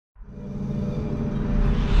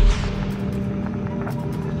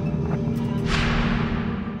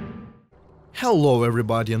Hello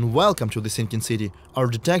everybody and welcome to The Sinking City, our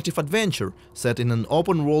detective adventure set in an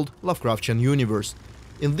open-world Lovecraftian universe.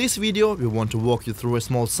 In this video we want to walk you through a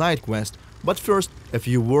small side quest, but first a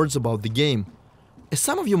few words about the game. As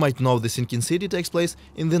some of you might know, The Sinking City takes place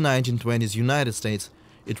in the 1920s United States.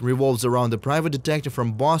 It revolves around a private detective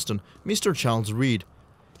from Boston, Mr. Charles Reed.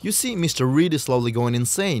 You see, Mr. Reed is slowly going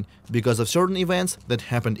insane because of certain events that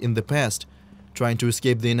happened in the past. Trying to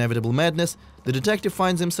escape the inevitable madness, the detective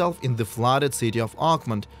finds himself in the flooded city of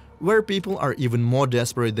Oakmont, where people are even more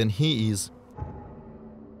desperate than he is.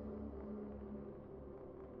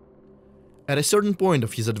 At a certain point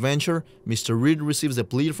of his adventure, Mr. Reed receives a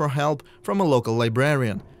plea for help from a local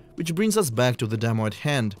librarian, which brings us back to the demo at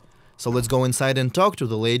hand. So let's go inside and talk to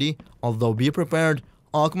the lady, although be prepared,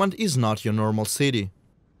 Oakmont is not your normal city.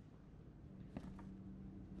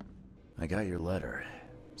 I got your letter.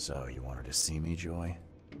 So, you wanted to see me, Joy?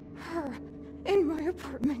 Her in my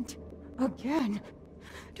apartment. Again.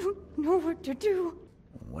 Don't know what to do.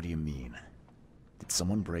 What do you mean? Did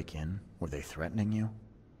someone break in? Were they threatening you?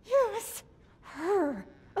 Yes. Her.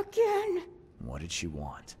 Again. What did she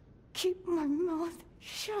want? Keep my mouth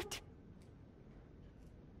shut.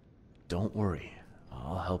 Don't worry.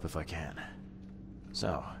 I'll help if I can.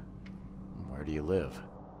 So, where do you live?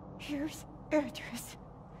 Here's address.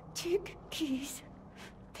 Take keys.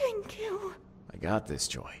 Thank you. I got this,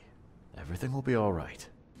 Joy. Everything will be alright.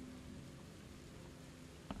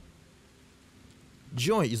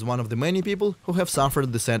 Joy is one of the many people who have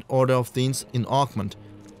suffered the sad order of things in Oakmont.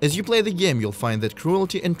 As you play the game, you'll find that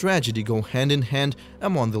cruelty and tragedy go hand in hand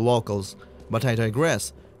among the locals. But I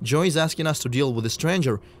digress. Joy is asking us to deal with a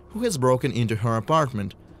stranger who has broken into her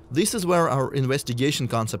apartment. This is where our investigation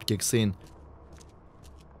concept kicks in.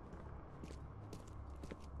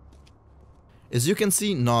 As you can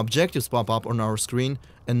see, no objectives pop up on our screen,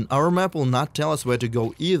 and our map will not tell us where to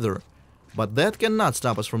go either. But that cannot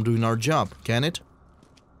stop us from doing our job, can it?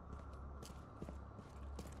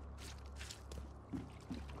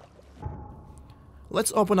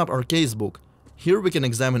 Let's open up our casebook. Here we can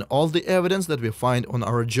examine all the evidence that we find on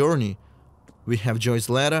our journey. We have Joy's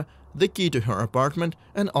letter, the key to her apartment,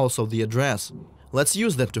 and also the address. Let's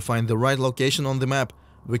use that to find the right location on the map.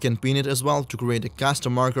 We can pin it as well to create a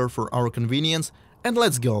custom marker for our convenience, and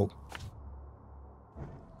let's go!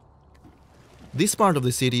 This part of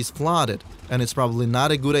the city is flooded, and it's probably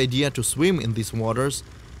not a good idea to swim in these waters,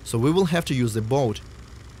 so we will have to use a boat.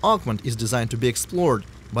 Oakmont is designed to be explored,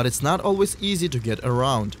 but it's not always easy to get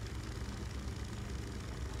around.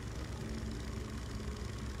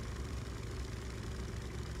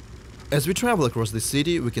 As we travel across the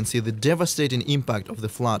city, we can see the devastating impact of the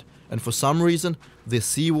flood, and for some reason, the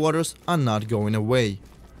sea waters are not going away.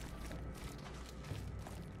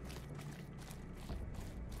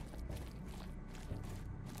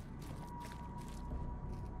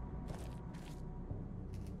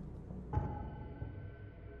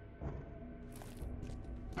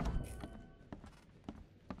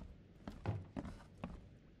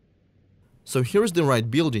 So here's the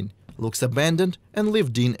right building. Looks abandoned and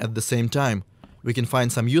lived in at the same time. We can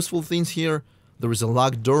find some useful things here. There is a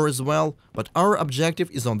locked door as well, but our objective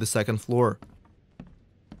is on the second floor.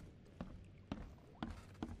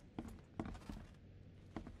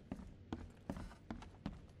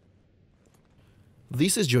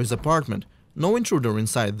 This is Joy's apartment. No intruder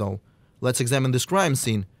inside though. Let's examine this crime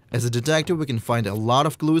scene. As a detective, we can find a lot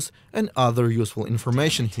of clues and other useful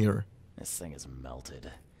information here. This thing is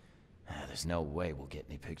melted. There's no way we'll get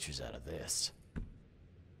any pictures out of this.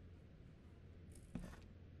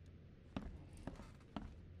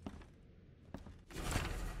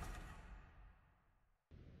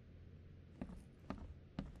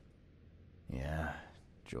 Yeah,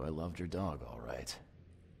 Joy loved her dog, all right.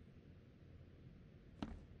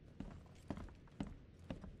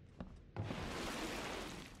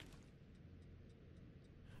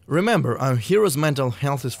 Remember, our hero's mental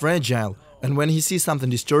health is fragile, and when he sees something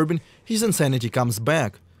disturbing, his insanity comes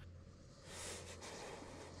back.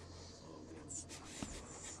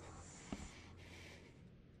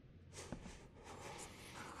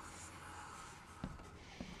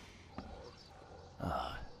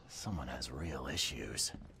 Someone has real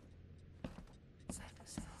issues.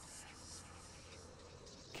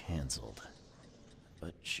 Cancelled.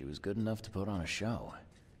 But she was good enough to put on a show.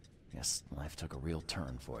 Guess life took a real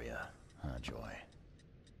turn for you, huh, Joy?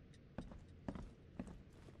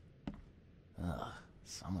 Ugh,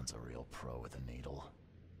 someone's a real pro with a needle.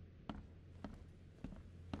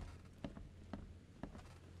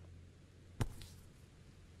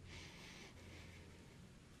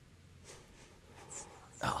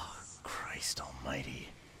 Oh, Christ almighty.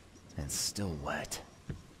 And still wet.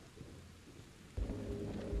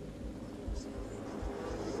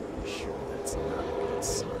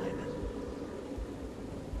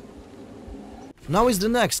 Now is the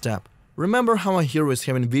next step. Remember how our hero is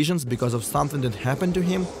having visions because of something that happened to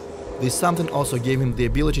him? This something also gave him the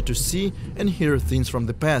ability to see and hear things from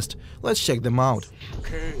the past. Let's check them out.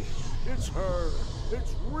 Okay, it's her.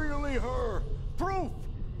 It's really her. Proof!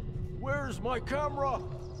 Where's my camera?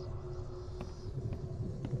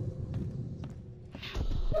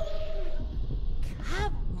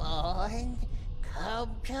 Come on,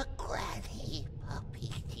 come to Granny, puppy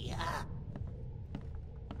dear.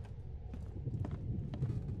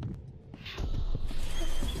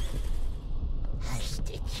 A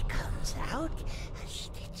stitch comes out, a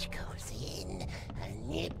stitch goes in, a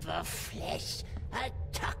nip of flesh, a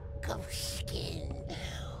tuck of skin.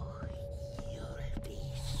 You'll be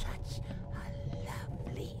such a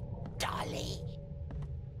lovely dolly.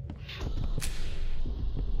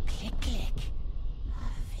 Click, click. A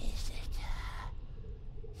visitor.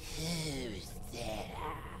 Who's there?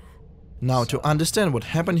 Now to understand what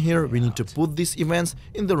happened here, we need to put these events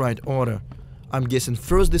in the right order. I'm guessing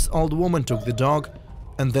first this old woman took the dog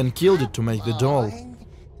and then killed it to make the doll.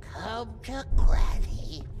 Come to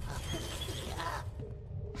Granny, puppy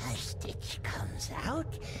dear. A stitch comes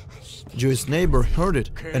out, a stitch Joey's neighbor heard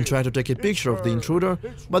it and tried to take a picture of the intruder,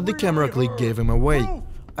 but the camera click gave him away.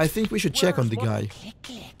 I think we should check on the guy. click,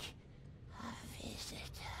 click. A visitor.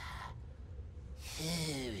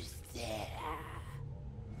 Who's there?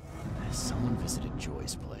 Someone visited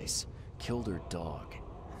Joy's place, killed her dog,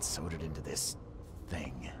 and sewed it into this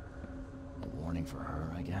thing. A warning for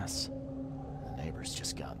her, I guess. The neighbors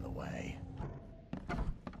just got in the way.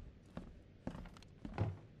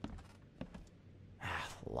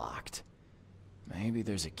 Locked. Maybe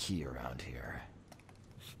there's a key around here.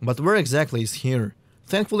 But where exactly is here?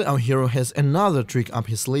 Thankfully our hero has another trick up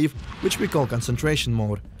his sleeve, which we call concentration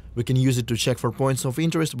mode. We can use it to check for points of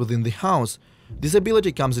interest within the house. This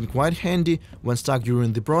ability comes in quite handy when stuck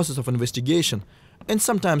during the process of investigation, and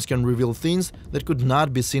sometimes can reveal things that could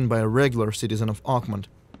not be seen by a regular citizen of Oakmont.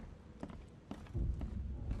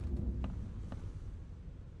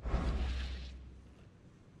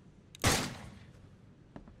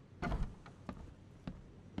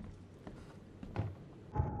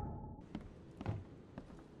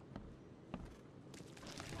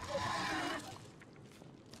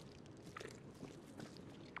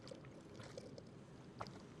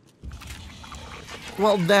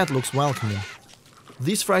 Well, that looks welcoming.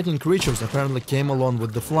 These frightening creatures apparently came along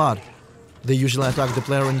with the flood. They usually attack the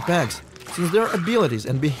player in packs, since their abilities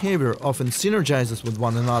and behavior often synergizes with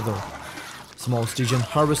one another. Small Stygian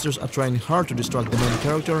harvesters are trying hard to distract the main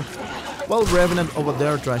character, while Revenant over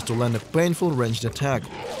there tries to land a painful ranged attack.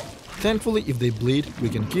 Thankfully, if they bleed, we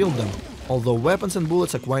can kill them, although weapons and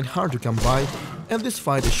bullets are quite hard to come by, and this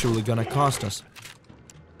fight is surely gonna cost us.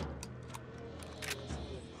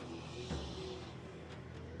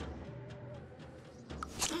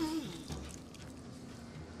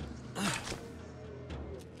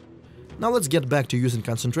 Now let's get back to using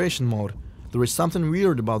concentration mode. There is something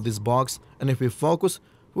weird about this box, and if we focus,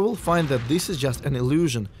 we will find that this is just an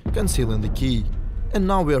illusion concealing the key. And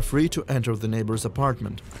now we are free to enter the neighbor's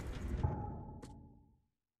apartment.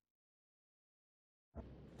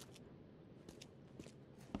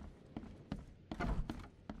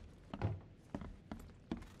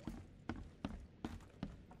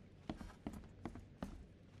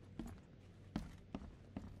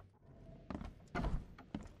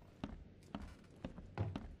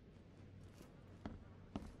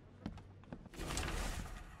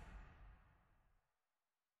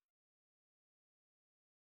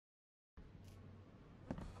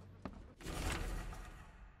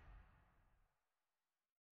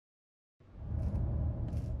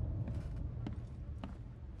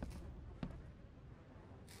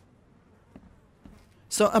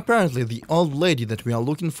 So apparently the old lady that we are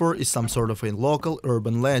looking for is some sort of a local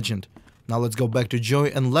urban legend. Now let's go back to Joy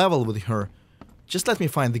and level with her. Just let me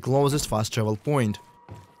find the closest fast travel point.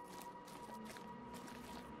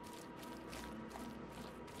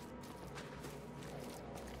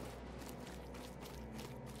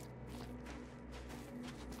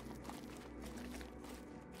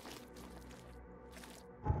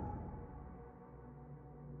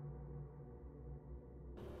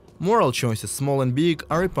 Moral choices, small and big,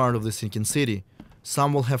 are a part of the sinking city.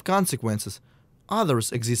 Some will have consequences,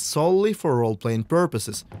 others exist solely for role-playing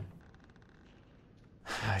purposes.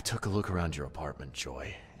 I took a look around your apartment,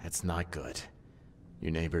 Joy. It's not good.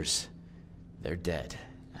 Your neighbors, they're dead,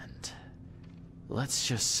 and let's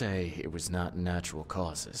just say it was not natural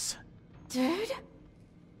causes. Dead?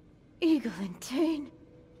 Eagle and Tane,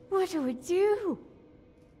 what do we do?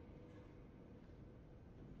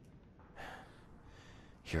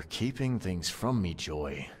 You're keeping things from me,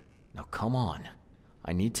 Joy. Now come on.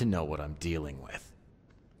 I need to know what I'm dealing with.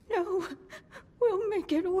 No, we'll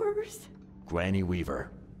make it worse. Granny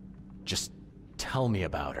Weaver. Just tell me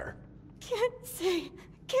about her. Can't say,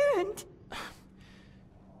 can't.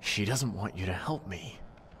 She doesn't want you to help me.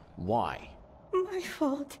 Why? My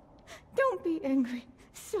fault. Don't be angry.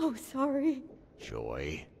 So sorry.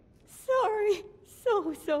 Joy. Sorry.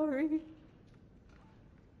 So sorry.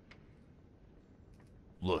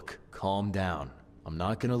 Look, calm down. I'm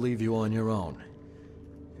not gonna leave you on your own.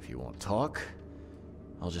 If you won't talk,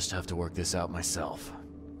 I'll just have to work this out myself.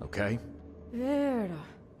 Okay? Vera.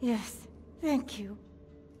 Yes, thank you.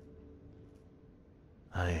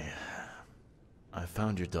 I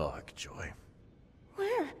found your dog, Joy.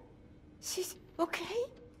 Where? She's okay?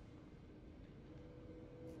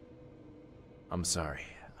 I'm sorry.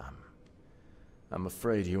 I'm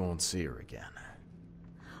afraid you won't see her again.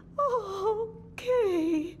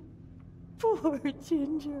 Okay. Poor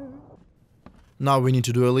Ginger. Now we need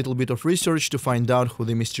to do a little bit of research to find out who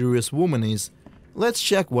the mysterious woman is. Let's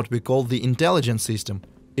check what we call the intelligence system.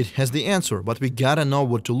 It has the answer, but we gotta know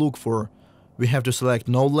what to look for. We have to select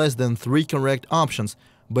no less than 3 correct options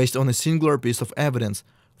based on a singular piece of evidence.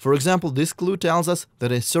 For example, this clue tells us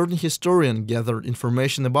that a certain historian gathered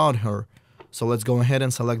information about her. So let's go ahead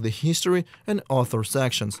and select the history and author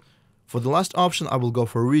sections. For the last option, I will go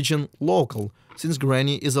for region local, since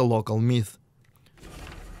Granny is a local myth.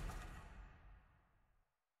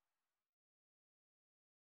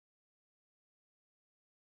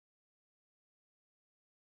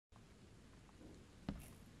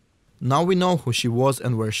 Now we know who she was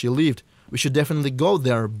and where she lived. We should definitely go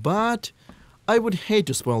there, but I would hate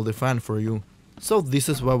to spoil the fun for you. So this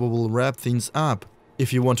is where we will wrap things up.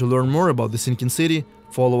 If you want to learn more about the Sinking City,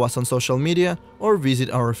 follow us on social media or visit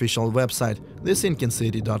our official website,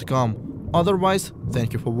 thesinkincity.com. Otherwise,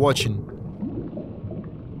 thank you for watching.